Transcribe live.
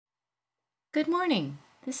Good morning.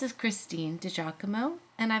 This is Christine DiGiacomo,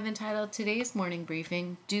 and I've entitled today's morning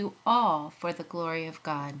briefing, Do All for the Glory of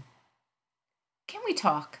God. Can we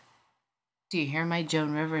talk? Do you hear my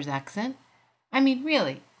Joan Rivers accent?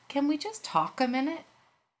 Really, can we just talk a minute?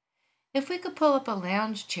 If we could pull up a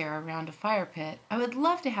lounge chair around a fire pit, I would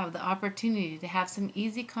love to have the opportunity to have some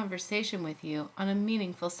easy conversation with you on a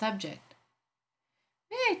meaningful subject.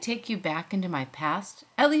 May I take you back into my past,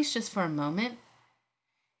 at least just for a moment?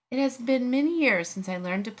 It has been many years since I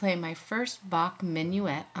learned to play my first Bach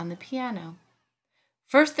minuet on the piano.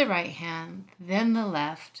 First the right hand, then the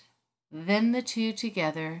left, then the two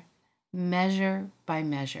together, measure by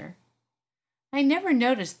measure. I never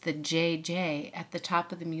noticed the JJ at the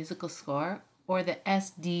top of the musical score or the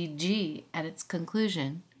SDG at its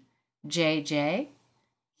conclusion. JJ?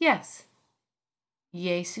 Yes.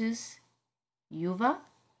 Jesus, Juva?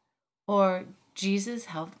 Or Jesus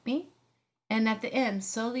help me? And at the end,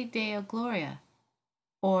 Soli Deo Gloria,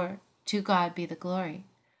 or To God be the glory.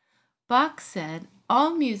 Bach said,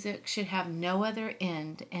 all music should have no other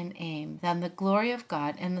end and aim than the glory of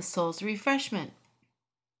God and the soul's refreshment.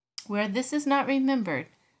 Where this is not remembered,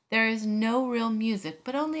 there is no real music,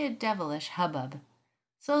 but only a devilish hubbub.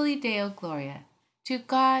 Soli Deo Gloria, to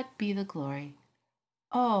God be the glory.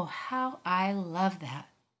 Oh, how I love that.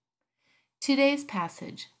 Today's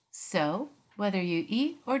passage, so, whether you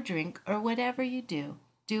eat or drink or whatever you do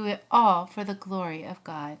it all for the glory of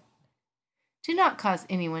God. Do not cause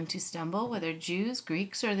anyone to stumble, whether Jews,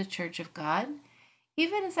 Greeks, or the church of God,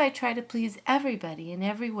 even as I try to please everybody in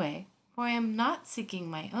every way, for I am not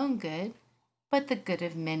seeking my own good, but the good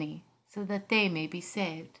of many, so that they may be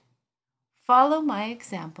saved. Follow my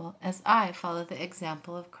example as I follow the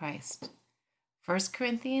example of Christ. 1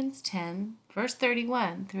 Corinthians 10, verse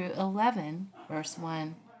 31 through 11, verse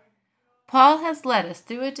 1. Paul has led us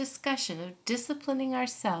through a discussion of disciplining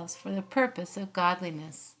ourselves for the purpose of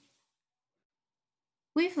godliness.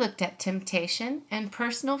 We've looked at temptation and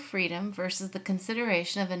personal freedom versus the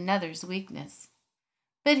consideration of another's weakness.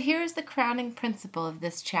 But here is the crowning principle of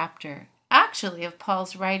this chapter, actually of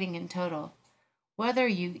Paul's writing in total. Whether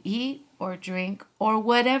you eat or drink or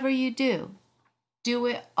whatever you do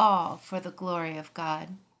it all for the glory of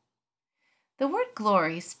God. The word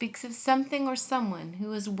glory speaks of something or someone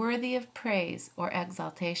who is worthy of praise or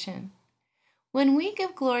exaltation. When we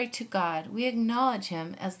give glory to God, we acknowledge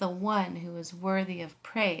Him as the one who is worthy of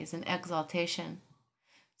praise and exaltation.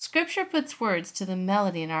 Scripture puts words to the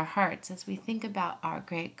melody in our hearts as we think about our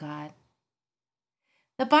great God.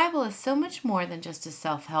 The Bible is so much more than just a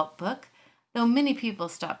self-help book, though many people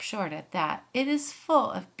stop short at that. It is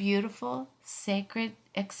full of beautiful, sacred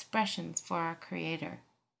expressions for our Creator.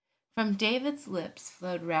 From David's lips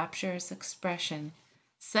flowed rapturous expression,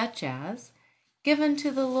 such as, Give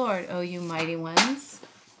unto the Lord, O you mighty ones.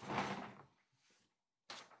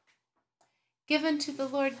 Give unto the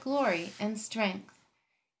Lord glory and strength.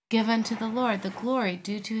 Give unto the Lord the glory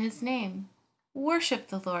due to His name. Worship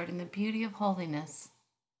the Lord in the beauty of holiness.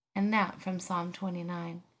 And that from Psalm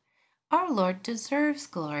 29. Our Lord deserves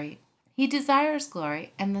glory. He desires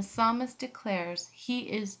glory, and the psalmist declares He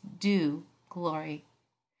is due glory.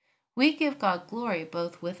 We give God glory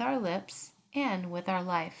both with our lips and with our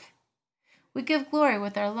life. We give glory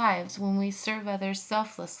with our lives when we serve others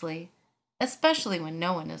selflessly, especially when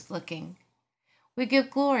no one is looking. We give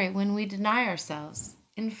glory when we deny ourselves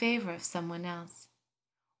in favor of someone else.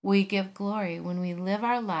 We give glory when we live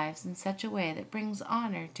our lives in such a way that brings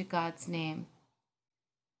honor to God's name.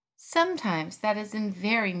 Sometimes that is in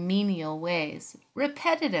very menial ways,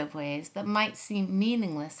 repetitive ways that might seem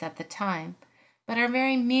meaningless at the time, but are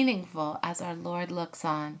very meaningful as our Lord looks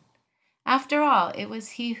on. After all, it was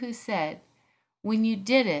He who said, When you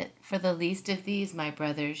did it for the least of these, my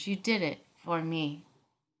brothers, you did it for me.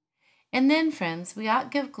 And then, friends, we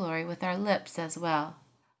ought give glory with our lips as well.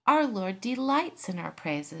 Our Lord delights in our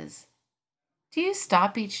praises. Do you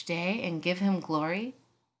stop each day and give Him glory?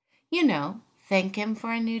 Thank Him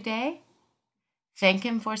for a new day. Thank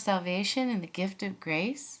Him for salvation and the gift of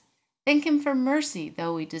grace. Thank Him for mercy,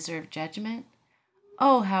 though we deserve judgment.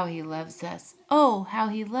 Oh, how He loves us. Oh, how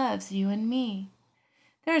He loves you and me.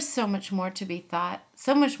 There is so much more to be thought,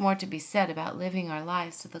 so much more to be said about living our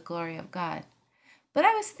lives to the glory of God. But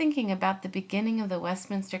I was thinking about the beginning of the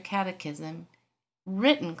Westminster Catechism,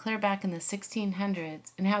 written clear back in the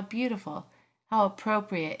 1600s, and how beautiful, how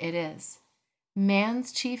appropriate it is.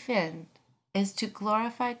 Man's chief end is to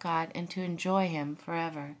glorify God and to enjoy Him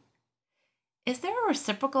forever. Is there a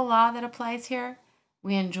reciprocal law that applies here?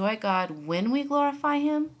 We enjoy God when we glorify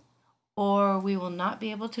Him, or we will not be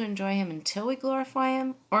able to enjoy Him until we glorify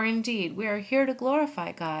Him, or indeed, we are here to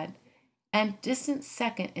glorify God, and distant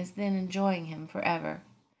second is then enjoying him forever.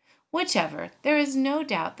 Whichever, there is no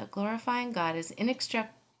doubt that glorifying God is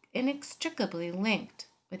inextricably linked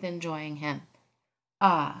with enjoying him.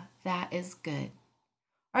 Ah, that is good.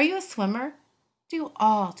 Are you a swimmer? Do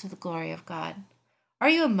all to the glory of God. Are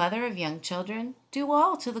you a mother of young children? Do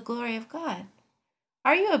all to the glory of God.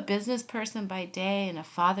 Are you a business person by day and a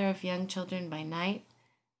father of young children by night?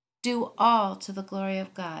 Do all to the glory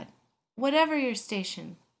of God. Whatever your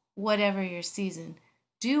station, whatever your season,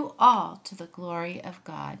 do all to the glory of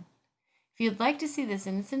God. If you'd like to see this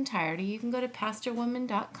in its entirety, you can go to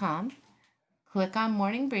pastorwoman.com, click on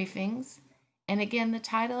Morning Briefings, and again, the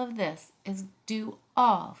title of this is Do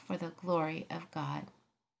All for the Glory of God.